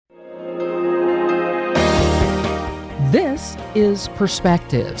This is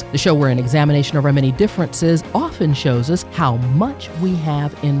Perspectives, the show where an examination of our many differences often shows us how much we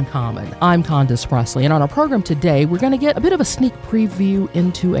have in common. I'm Candace Presley, and on our program today, we're going to get a bit of a sneak preview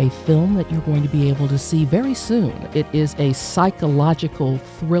into a film that you're going to be able to see very soon. It is a psychological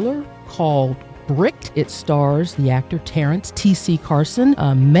thriller called Bricked. It stars the actor Terrence T.C. Carson.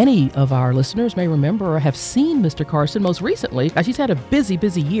 Many of our listeners may remember or have seen Mr. Carson most recently. He's had a busy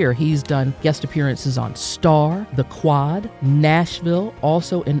year. He's done guest appearances on Star, The Quad, Nashville,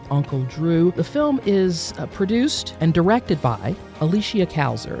 also in Uncle Drew. The film is produced and directed by Alicia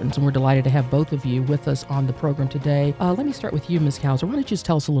Kauser, and so we're delighted to have both of you with us on the program today. Let me start with you, Ms. Kauser. Why don't you just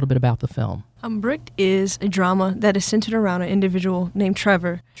tell us a little bit about the film? Bricked is a drama that is centered around an individual named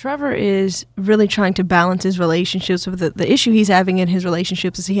Trevor. Trevor is really trying to balance his relationships. With the issue he's having in his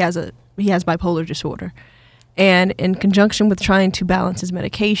relationships is he has bipolar disorder. And in conjunction with trying to balance his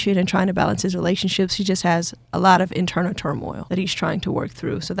medication and trying to balance his relationships, he just has a lot of internal turmoil that he's trying to work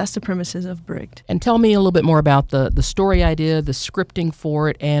through. So that's the premises of Bricked. And tell me a little bit more about the story idea, the scripting for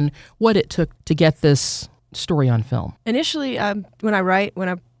it, and what it took to get this story on film. Initially,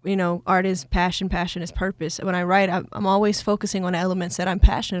 art is passion is purpose. When I write, I'm always focusing on elements that I'm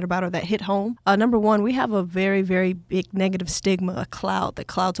passionate about or that hit home. Number one, we have a very, very big negative stigma, a cloud that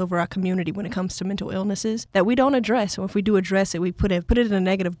clouds over our community when it comes to mental illnesses that we don't address. And if we do address it, we put it in a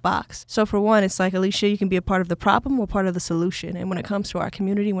negative box. So for one, it's like, Alicia, you can be a part of the problem or part of the solution. And when it comes to our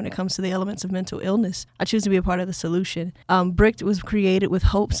community, when it comes to the elements of mental illness, I choose to be a part of the solution. Bricked was created with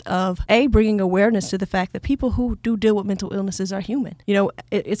hopes of, bringing awareness to the fact that people who do deal with mental illnesses are human.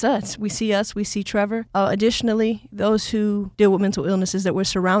 It's us. We see Trevor. Additionally, those who deal with mental illnesses that we're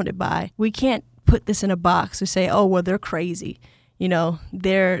surrounded by, we can't put this in a box and say, oh, well, they're crazy.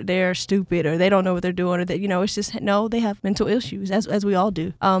 They're stupid or they don't know what they're doing or that, it's just, no, they have mental issues as we all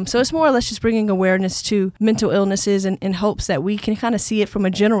do. So it's more or less just bringing awareness to mental illnesses and in hopes that we can kind of see it from a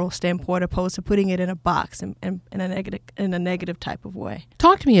general standpoint opposed to putting it in a box and in a negative type of way.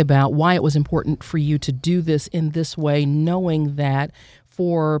 Talk to me about why it was important for you to do this in this way, knowing that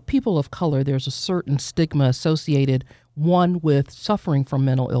for people of color, there's a certain stigma associated, one, with suffering from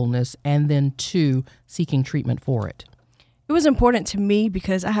mental illness, and then two, seeking treatment for it. It was important to me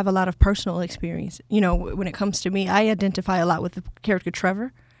because I have a lot of personal experience. When it comes to me, I identify a lot with the character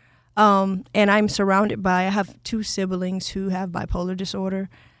Trevor. And I'm surrounded by, I have two siblings who have bipolar disorder.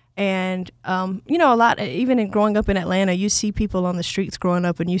 And, a lot, even in growing up in Atlanta, you see people on the streets growing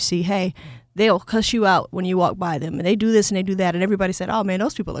up and you see, hey, they'll cuss you out when you walk by them. And they do this and they do that. And everybody said, oh, man,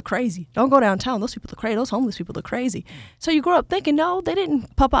 those people are crazy. Don't go downtown. Those people are crazy. Those homeless people are crazy. So you grow up thinking, no, they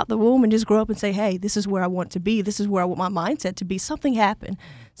didn't pop out the womb and just grow up and say, hey, this is where I want to be. This is where I want my mindset to be. Something happened.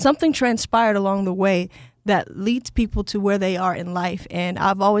 Something transpired along the way that leads people to where they are in life. And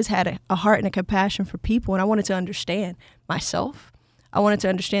I've always had a heart and a compassion for people. And I wanted to understand myself. I wanted to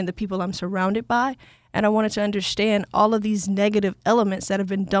understand the people I'm surrounded by. And I wanted to understand all of these negative elements that have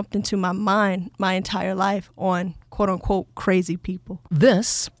been dumped into my mind my entire life on quote-unquote crazy people.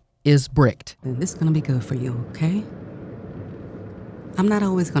 This is Bricked. This is going to be good for you, okay? I'm not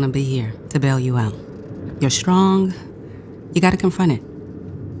always going to be here to bail you out. You're strong. You got to confront it.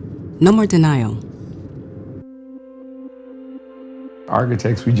 No more denial.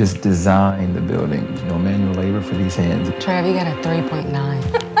 Architects, we just design the buildings. No manual labor for these hands. Trev, you got a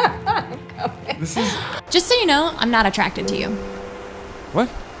 3.9. Just so you know, I'm not attracted to you. What?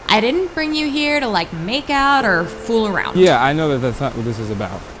 I didn't bring you here to make out or fool around. Yeah, I know that that's not what this is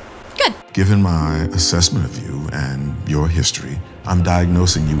about. Good. Given my assessment of you and your history, I'm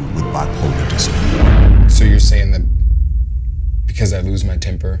diagnosing you with bipolar disorder. So you're saying that because I lose my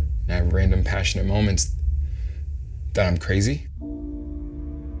temper and I have random passionate moments, that I'm crazy?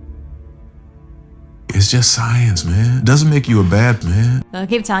 It's just science, man. It doesn't make you a bad man. They'll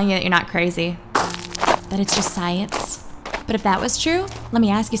keep telling you that you're not crazy, that it's just science. But if that was true, let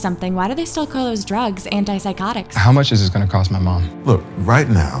me ask you something. Why do they still call those drugs antipsychotics? How much is this going to cost my mom? Look, right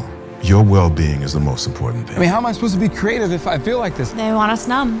now, your well-being is the most important thing. I mean, how am I supposed to be creative if I feel like this? They want us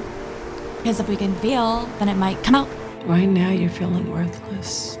numb. Because if we can feel, then it might come out. Right now, you're feeling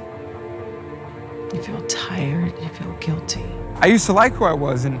worthless. You feel tired. You feel guilty. I used to like who I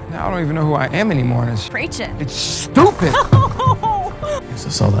was, and now I don't even know who I am anymore. And Preach it. it's stupid.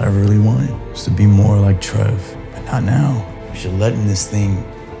 That's all I ever really wanted, was to be more like Trev. But not now. You're letting this thing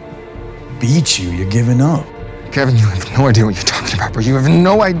beat you. You're giving up. Kevin, you have no idea what you're talking about, bro. You have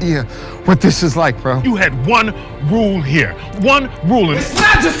no idea what this is like, bro. You had one rule here. One rule. It's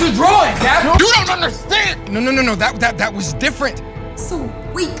not just a drawing, Dad. No. You don't understand. No. That was different. So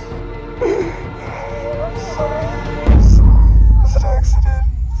weak.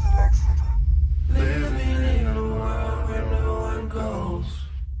 Living in a world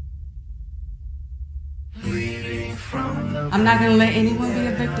I'm not going to let anyone be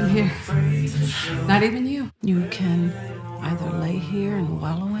a victim here. Not even you. You can either lay here and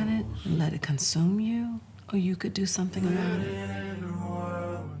wallow in it and let it consume you, or you could do something about it.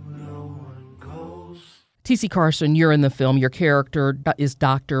 T.C. Carson, you're in the film. Your character is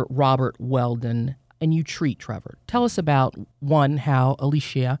Dr. Robert Weldon, and you treat Trevor. Tell us about, one, how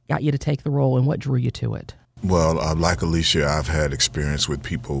Alicia got you to take the role and what drew you to it. Well, like Alicia, I've had experience with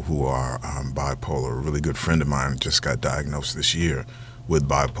people who are bipolar. A really good friend of mine just got diagnosed this year with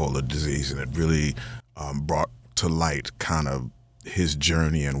bipolar disease, and it really brought to light kind of his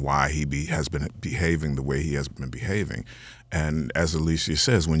journey and why he has been behaving the way he has been behaving. And as Alicia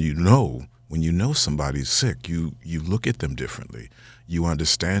says, when you know somebody's sick, you look at them differently. You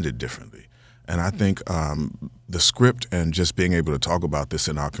understand it differently. And I think the script and just being able to talk about this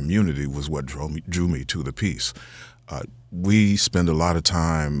in our community was what drew me to the piece. We spend a lot of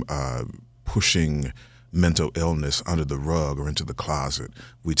time pushing mental illness under the rug or into the closet.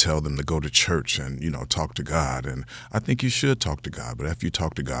 We tell them to go to church and, talk to God. And I think you should talk to God. But after you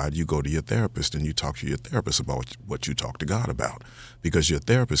talk to God, you go to your therapist and you talk to your therapist about what you talk to God about. Because your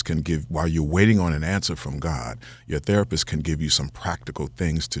therapist can give, while you're waiting on an answer from God, your therapist can give you some practical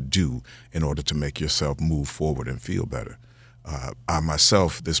things to do in order to make yourself move forward and feel better. I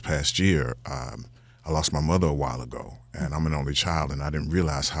myself, this past year, I lost my mother a while ago. And I'm an only child, and I didn't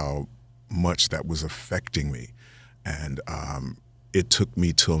realize how much that was affecting me. And it took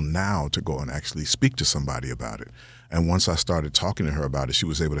me till now to go and actually speak to somebody about it. And once I started talking to her about it, she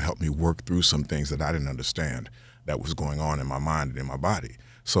was able to help me work through some things that I didn't understand that was going on in my mind and in my body.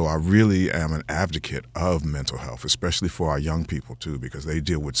 So I really am an advocate of mental health, especially for our young people too, because they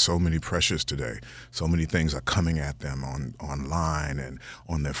deal with so many pressures today. So many things are coming at them online and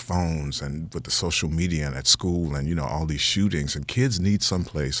on their phones and with the social media and at school and, all these shootings. And kids need some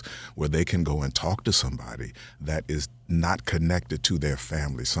place where they can go and talk to somebody that is not connected to their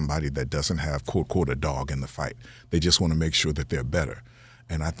family, somebody that doesn't have, quote, quote, a dog in the fight. They just want to make sure that they're better.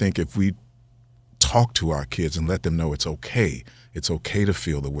 And I think if we talk to our kids and let them know it's okay to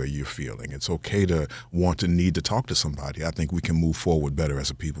feel the way you're feeling. It's okay to need to talk to somebody. I think we can move forward better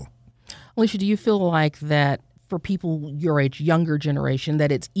as a people. Alicia, do you feel like that for people your age, younger generation,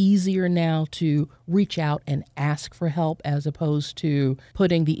 that it's easier now to reach out and ask for help as opposed to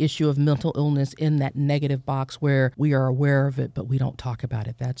putting the issue of mental illness in that negative box where we are aware of it, but we don't talk about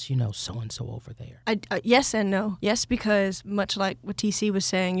it? That's, so-and-so over there. Yes and no. Yes, because much like what TC was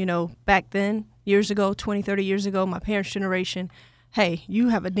saying, back then, years ago, 20, 30 years ago, my parents' generation, hey, you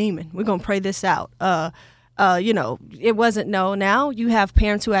have a demon. We're going to pray this out. It wasn't no. Now you have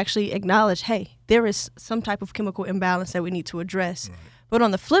parents who actually acknowledge, hey, there is some type of chemical imbalance that we need to address. Right. But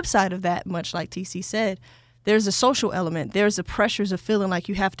on the flip side of that, much like TC said, there's a social element. There's the pressures of feeling like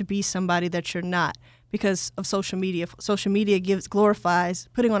you have to be somebody that you're not because of social media. Social media glorifies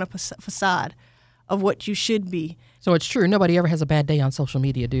putting on a facade of what you should be. So it's true. Nobody ever has a bad day on social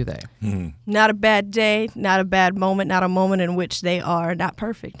media, do they? Mm-hmm. Not a bad day, not a bad moment, not a moment in which they are not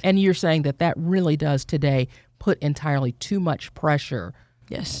perfect. And you're saying that really does today put entirely too much pressure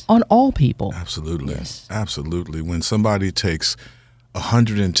yes. on all people. Absolutely. Yes. Absolutely. When somebody takes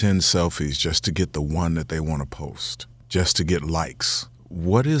 110 selfies just to get the one that they want to post, just to get likes,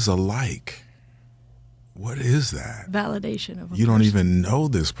 what is a like? What is that? Validation of a You don't person. even know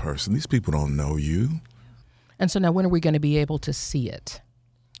this person. These people don't know you. And so now when are we going to be able to see it?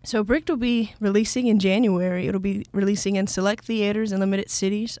 So Bricked will be releasing in January. It'll be releasing in select theaters in limited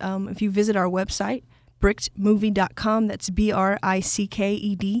cities. If you visit our website, brickedmovie.com, that's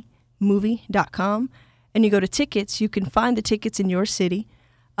BRICKED movie.com, and you go to tickets, you can find the tickets in your city,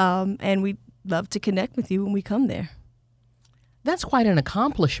 and we'd love to connect with you when we come there. That's quite an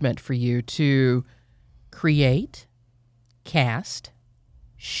accomplishment for you to create, cast,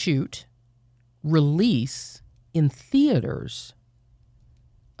 shoot, release in theaters.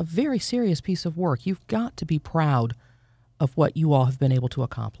 A very serious piece of work. You've got to be proud of what you all have been able to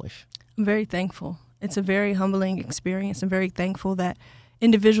accomplish. I'm very thankful. It's a very humbling experience. I'm very thankful that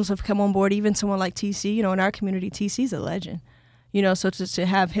individuals have come on board, even someone like TC. In our community, TC's a legend. So to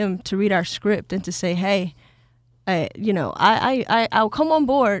have him to read our script and to say, hey, I'll come on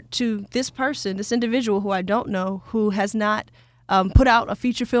board to this person, this individual who I don't know, who has not put out a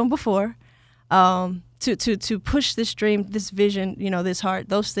feature film before, to push this dream, this vision, this heart,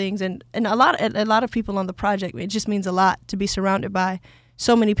 those things, and a lot of people on the project. It just means a lot to be surrounded by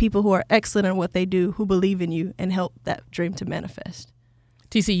so many people who are excellent at what they do, who believe in you and help that dream to manifest.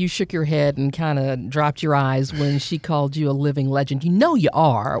 TC, you shook your head and kind of dropped your eyes when she called you a living legend. You know you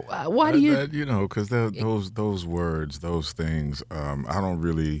are. Why do you? Because those words, those things, I don't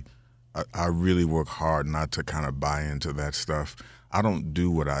really I really work hard not to kind of buy into that stuff. I don't do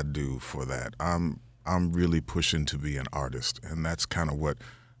what I do for that. I'm really pushing to be an artist, and that's kind of what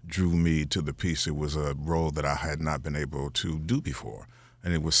drew me to the piece. It was a role that I had not been able to do before,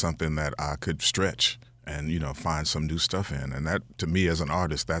 and it was something that I could stretch and, you know, find some new stuff in. And that, to me as an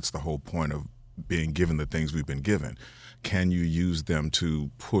artist, that's the whole point of being given the things we've been given. Can you use them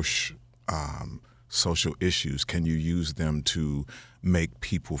to push social issues? Can you use them to make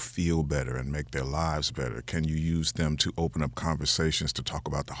people feel better and make their lives better? Can you use them to open up conversations to talk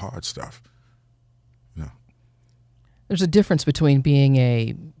about the hard stuff? You know? There's a difference between being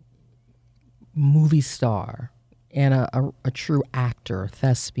a movie star and a true actor,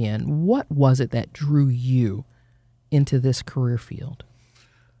 thespian. What was it that drew you into this career field?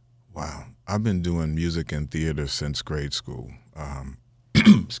 Wow. I've been doing music and theater since grade school.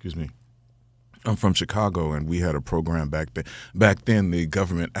 Excuse me. I'm from Chicago, and we had a program back then. Back then, the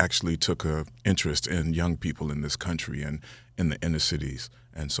government actually took an interest in young people in this country and in the inner cities.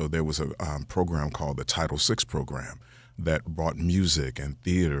 And so there was a program called the Title VI program that brought music and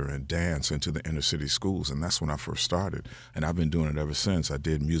theater and dance into the inner city schools, and that's when I first started. And I've been doing it ever since. I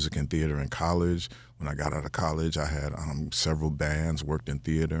did music and theater in college. When I got out of college, I had several bands, worked in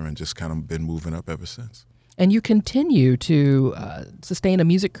theater, and just kind of been moving up ever since. And you continue to sustain a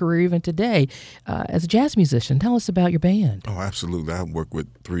music career even today as a jazz musician. Tell us about your band. Oh, absolutely. I work with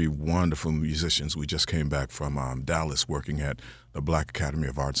 3 wonderful musicians. We just came back from Dallas working at the Black Academy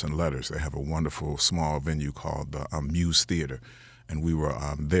of Arts and Letters. They have a wonderful small venue called the Muse Theater, and we were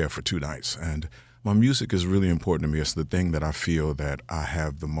there for 2 nights. And my music is really important to me. It's the thing that I feel that I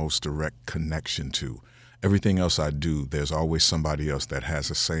have the most direct connection to. Everything else I do, there's always somebody else that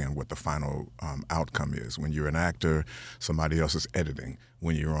has a say in what the final outcome is. When you're an actor, somebody else is editing.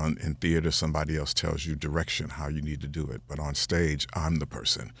 When you're in theater, somebody else tells you direction, how you need to do it. But on stage, I'm the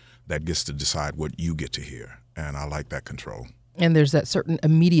person that gets to decide what you get to hear, and I like that control. And there's that certain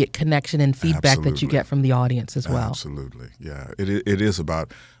immediate connection and feedback that you get from the audience as well. Absolutely, yeah. It is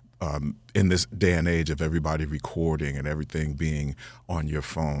about, in this day and age of everybody recording and everything being on your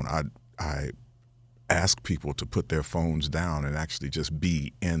phone, I ask people to put their phones down and actually just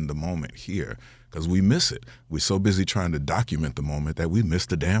be in the moment here, because we miss it. We're so busy trying to document the moment that we miss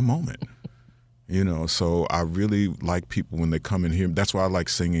the damn moment. You know, so I really like people when they come in here. That's why I like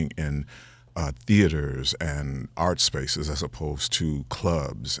singing in theaters and art spaces as opposed to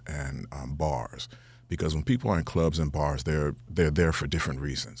clubs and bars, because when people are in clubs and bars, they're there for different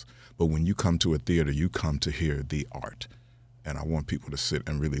reasons. But when you come to a theater, you come to hear the art. And I want people to sit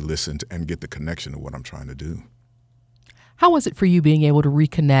and really listen to, and get the connection to what I'm trying to do. How was it for you being able to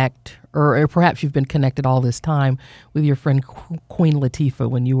reconnect, or perhaps you've been connected all this time, with your friend Queen Latifah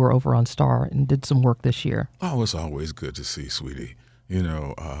when you were over on Star and did some work this year? Oh, it's always good to see, sweetie. You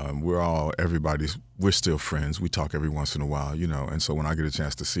know, we're still friends. We talk every once in a while, you know, and so when I get a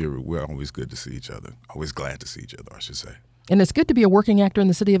chance to see her, we're always good to see each other. Always glad to see each other, I should say. And it's good to be a working actor in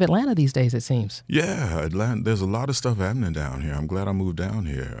the city of Atlanta these days, it seems. Yeah, Atlanta, there's a lot of stuff happening down here. I'm glad I moved down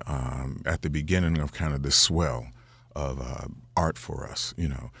here at the beginning of kind of this swell of art for us, you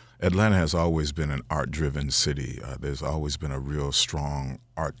know. Atlanta has always been an art-driven city. There's always been a real strong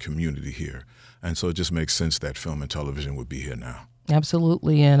art community here. And so it just makes sense that film and television would be here now.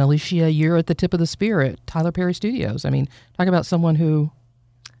 Absolutely. And Alicia, you're at the tip of the spear at Tyler Perry Studios. I mean, talk about someone who...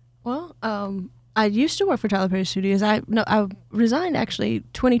 Well, I used to work for Tyler Perry Studios. I resigned actually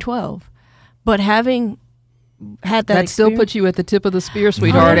 2012, but having had that still puts you at the tip of the spear,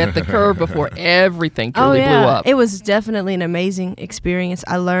 sweetheart, at the curve before everything truly blew up. It was definitely an amazing experience.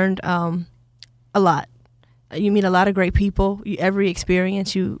 I learned a lot. You meet a lot of great people. Every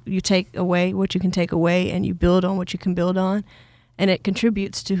experience, you take away what you can take away, and you build on what you can build on, and it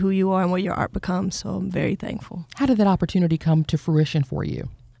contributes to who you are and what your art becomes. So I'm very thankful. How did that opportunity come to fruition for you?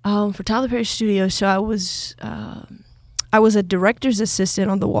 For Tyler Perry Studios, so I was a director's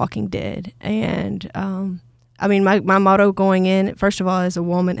assistant on The Walking Dead, and I mean, my motto going in, first of all, as a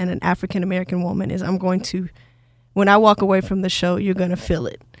woman and an African American woman, is when I walk away from the show, you're gonna feel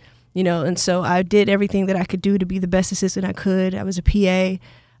it, you know. And so I did everything that I could do to be the best assistant I could. I was a PA,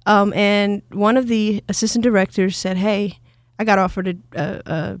 and one of the assistant directors said, "Hey, I got offered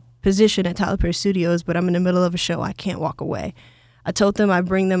a position at Tyler Perry Studios, but I'm in the middle of a show. I can't walk away." I told them I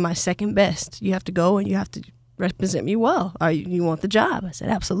bring them my second best. You have to go and you have to represent me well. You want the job? I said,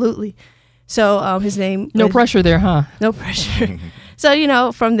 absolutely. So his name... No pressure there, huh? No pressure. So, you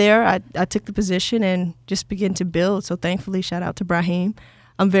know, from there, I took the position and just began to build. So thankfully, shout out to Brahim.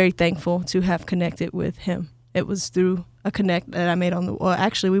 I'm very thankful to have connected with him. It was through a connect that I made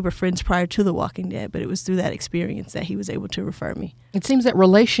actually we were friends prior to The Walking Dead, but it was through that experience that he was able to refer me. It seems that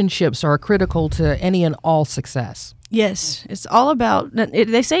relationships are critical to any and all success. Yes, it's all about,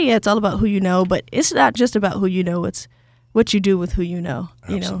 they say, it's all about who you know, but it's not just about who you know, it's what you do with who you know.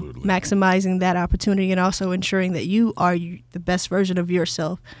 Absolutely. Maximizing that opportunity and also ensuring that you are the best version of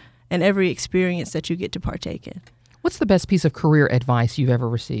yourself in every experience that you get to partake in. What's the best piece of career advice you've ever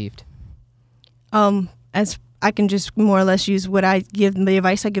received? As I can just more or less use what I give, the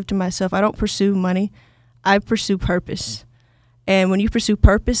advice I give to myself. I don't pursue money. I pursue purpose. And when you pursue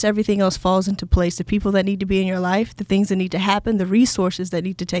purpose, everything else falls into place. The people that need to be in your life, the things that need to happen, the resources that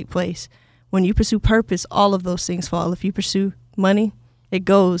need to take place. When you pursue purpose, all of those things fall. If you pursue money, it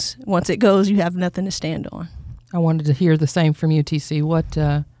goes. Once it goes, you have nothing to stand on. I wanted to hear the same from you, TC. What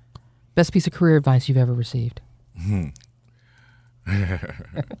best piece of career advice you've ever received?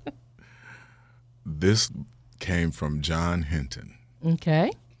 This came from John Hinton.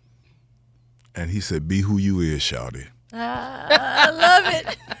 Okay. And he said, "Be who you is, shawty." I love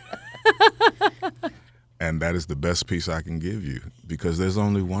it. And that is the best piece I can give you, because there's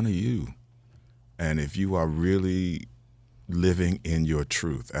only one of you. And if you are really living in your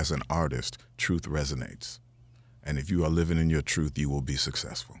truth as an artist, truth resonates. And if you are living in your truth, you will be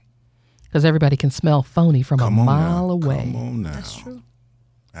successful. Because everybody can smell phony from a mile away. Come on now. That's true.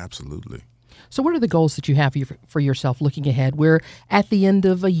 Absolutely. So what are the goals that you have for yourself looking ahead? We're at the end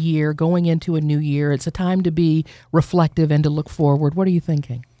of a year, going into a new year. It's a time to be reflective and to look forward. What are you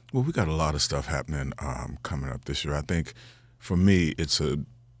thinking? Well, we got a lot of stuff happening coming up this year. I think for me,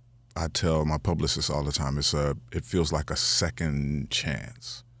 I tell my publicist all the time, it feels like a second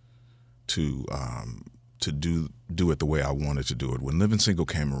chance to do it the way I wanted to do it. When Living Single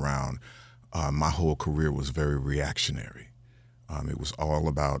came around, my whole career was very reactionary. It was all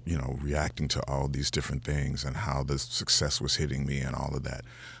about, reacting to all these different things and how the success was hitting me and all of that.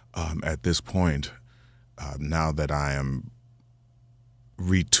 At this point, now that I am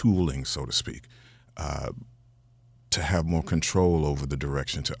retooling, so to speak, to have more control over the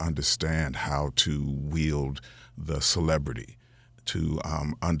direction, to understand how to wield the celebrity, to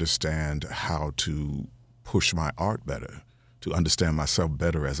understand how to push my art better, to understand myself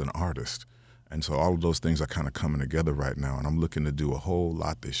better as an artist. And so all of those things are kind of coming together right now, and I'm looking to do a whole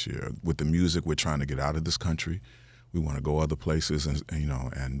lot this year. With the music, we're trying to get out of this country. We want to go other places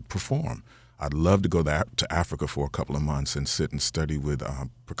and perform. I'd love to go to Africa for a couple of months and sit and study with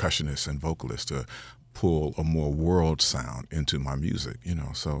percussionists and vocalists to pull a more world sound into my music,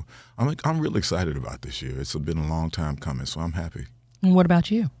 So I'm really excited about this year. It's been a long time coming, so I'm happy. And what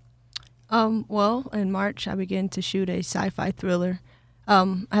about you? Well, in March, I began to shoot a sci-fi thriller.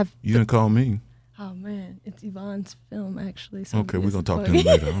 You didn't call me. Oh, man. It's Yvonne's film, actually. Okay, we're going to talk to him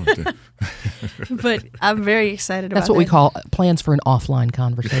later. But I'm very excited about That's what we call plans for an offline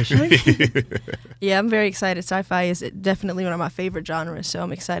conversation. Yeah, I'm very excited. Sci-fi is definitely one of my favorite genres, so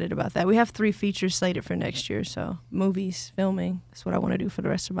I'm excited about that. We have 3 features slated for next year, so movies, filming. That's what I want to do for the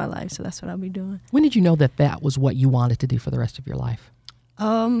rest of my life, so that's what I'll be doing. When did you know that was what you wanted to do for the rest of your life?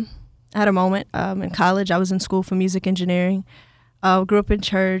 I had a moment. In college, I was in school for music engineering. Grew up in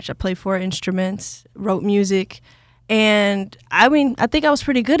church. I played 4 instruments, wrote music. And I think I was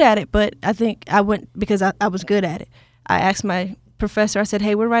pretty good at it, but I think I went because I was good at it. I asked my professor, I said,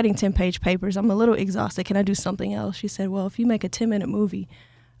 "Hey, we're writing 10-page papers. I'm a little exhausted. Can I do something else?" She said, "Well, if you make a 10-minute movie,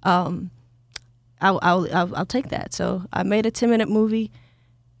 I'll take that." So I made a 10-minute movie,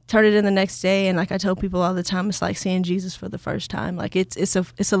 turned it in the next day, and like I tell people all the time, it's like seeing Jesus for the first time. Like it's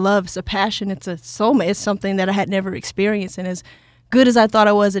a love, it's a passion, it's a soulmate. It's something that I had never experienced, and as good as I thought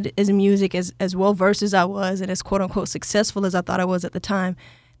I was as music, as well versed as I was, and as quote unquote successful as I thought I was at the time,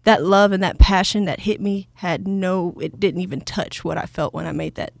 that love and that passion that hit me it didn't even touch what I felt when I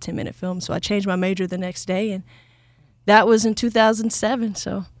made that 10-minute film. So I changed my major the next day, and that was in 2007.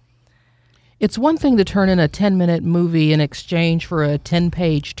 So it's one thing to turn in a 10-minute movie in exchange for a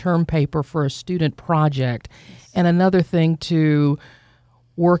 10-page term paper for a student project, and another thing to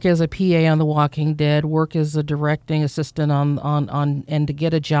work as a PA on The Walking Dead, work as a directing assistant on and to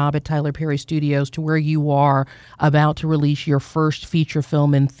get a job at Tyler Perry Studios, to where you are about to release your first feature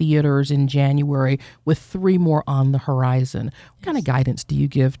film in theaters in January with 3 more on the horizon. What kind of guidance do you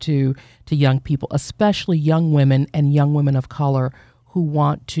give to young people, especially young women and young women of color who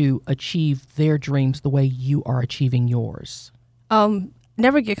want to achieve their dreams the way you are achieving yours?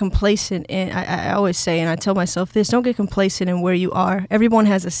 Never get complacent. And I always say, and I tell myself this, don't get complacent in where you are. Everyone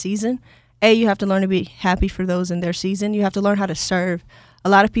has a season. You have to learn to be happy for those in their season. You have to learn how to serve. A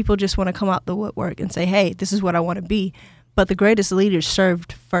lot of people just want to come out the woodwork and say, hey, this is what I want to be. But the greatest leaders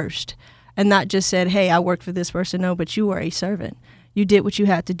served first. and not just said, hey, I worked for this person. No, but you were a servant. You did what you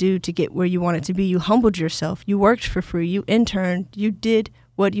had to do to get where you wanted to be. You humbled yourself. You worked for free. You interned. You did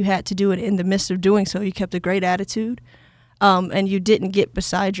what you had to do. And in the midst of doing so, you kept a great attitude, and you didn't get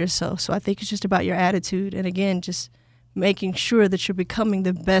beside yourself. So I think it's just about your attitude. And again, just making sure that you're becoming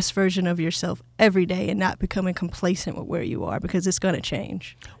the best version of yourself every day and not becoming complacent with where you are, because it's going to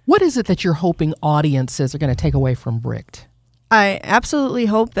change. What is it that you're hoping audiences are going to take away from Bricked? I absolutely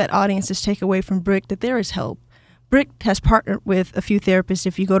hope that audiences take away from Bricked that there is help. Bricked has partnered with a few therapists.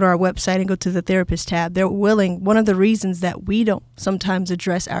 If you go to our website and go to the therapist tab, they're willing. One of the reasons that we don't sometimes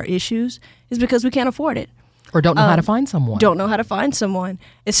address our issues is because we can't afford it. Or don't know how to find someone. Don't know how to find someone,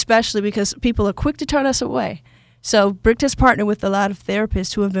 especially because people are quick to turn us away. So Bricked has partnered with a lot of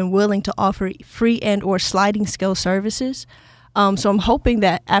therapists who have been willing to offer free and or sliding scale services. So I'm hoping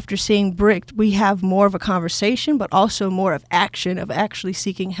that after seeing Bricked, we have more of a conversation, but also more of action of actually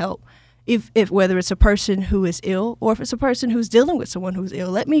seeking help. If whether it's a person who is ill or if it's a person who's dealing with someone who's ill,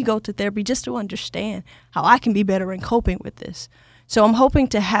 let me go to therapy just to understand how I can be better in coping with this. So I'm hoping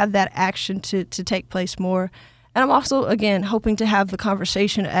to have that action to take place more. And I'm also, again, hoping to have the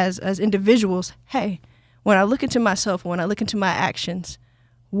conversation as individuals. Hey, when I look into myself, when I look into my actions,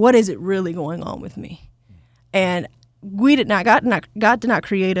 what is it really going on with me? And God did not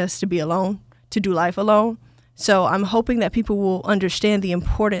create us to be alone, to do life alone. So I'm hoping that people will understand the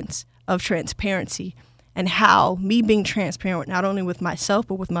importance of transparency and how me being transparent, not only with myself,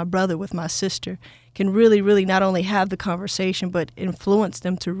 but with my brother, with my sister, can really, really not only have the conversation, but influence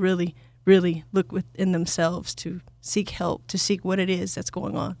them to really, really look within themselves, to seek help, to seek what it is that's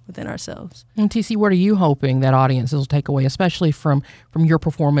going on within ourselves. And TC, what are you hoping that audiences will take away, especially from your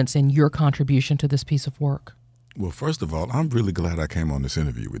performance and your contribution to this piece of work? Well, first of all, I'm really glad I came on this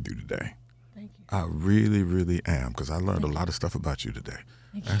interview with you today. Thank you. I really, really am, because I learned a lot of stuff about you today.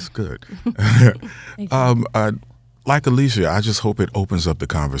 That's good. Like Alicia, I just hope it opens up the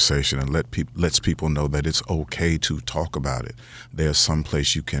conversation and lets people know that it's okay to talk about it. There's some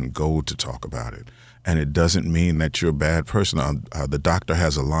place you can go to talk about it. And it doesn't mean that you're a bad person. The doctor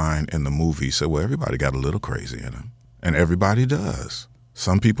has a line in the movie. He said, well, everybody got a little crazy in them. And everybody does.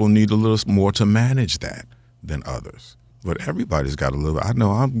 Some people need a little more to manage that than others. But everybody's got a little. I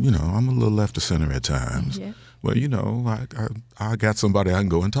know I'm a little left of center at times. Yeah. Well, I got somebody I can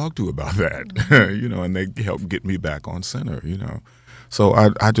go and talk to about that, and they help get me back on center, So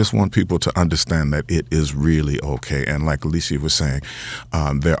I just want people to understand that it is really okay. And like Alicia was saying,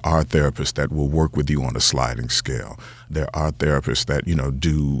 there are therapists that will work with you on a sliding scale. There are therapists that,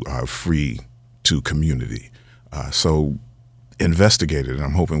 do free to community. So investigate it. And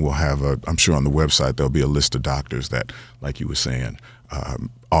I'm hoping we'll have I'm sure on the website there'll be a list of doctors that, like you were saying,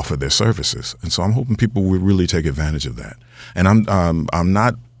 offer their services. And so I'm hoping people will really take advantage of that. And I'm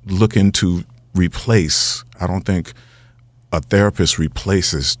not looking to replace, I don't think a therapist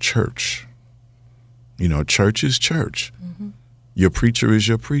replaces church. Church is church. Mm-hmm. Your preacher is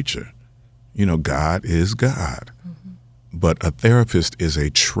your preacher. God is God. Mm-hmm. But a therapist is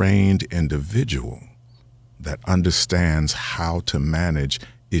a trained individual that understands how to manage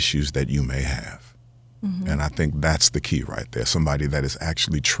issues that you may have. Mm-hmm. And I think that's the key right there, somebody that is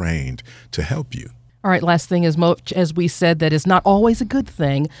actually trained to help you. All right, last thing, as we said, that is not always a good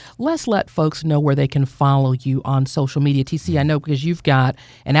thing. Let's let folks know where they can follow you on social media. TC, I know because you've got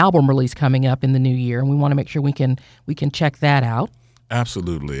an album release coming up in the new year, and we want to make sure we can check that out.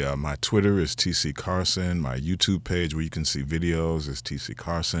 Absolutely. My Twitter is TC Carson. My YouTube page where you can see videos is TC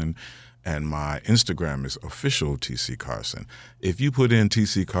Carson. And my Instagram is official TC Carson. If you put in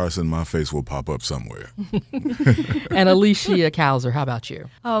TC Carson, my face will pop up somewhere. And Alicia Kowser, how about you?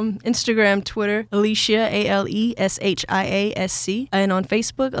 Instagram, Twitter, Alicia, ALESHIASC. And on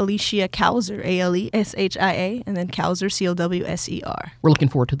Facebook, Alicia Kowser, ALESHIA, and then Kowser, COWSER. We're looking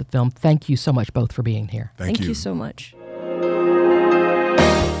forward to the film. Thank you so much both for being here. Thank you so much.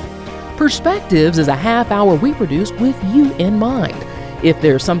 Perspectives is a half-hour we produce with you in mind. If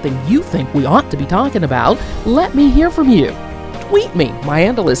there's something you think we ought to be talking about, let me hear from you. Tweet me. My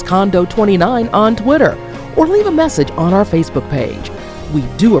handle is Condo29 on Twitter. Or leave a message on our Facebook page. We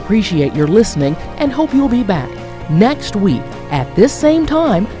do appreciate your listening and hope you'll be back next week at this same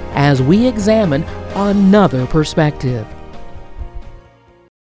time as we examine another perspective.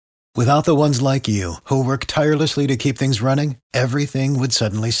 Without the ones like you, who work tirelessly to keep things running, everything would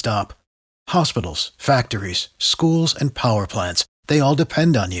suddenly stop. Hospitals, factories, schools, and power plants, they all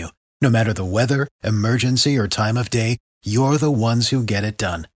depend on you. No matter the weather, emergency, or time of day, you're the ones who get it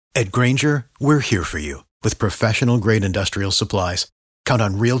done. At Grainger, we're here for you with professional-grade industrial supplies. Count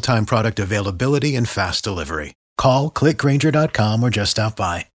on real-time product availability and fast delivery. Call, click Grainger.com, or just stop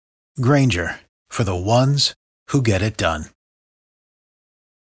by. Grainger, for the ones who get it done.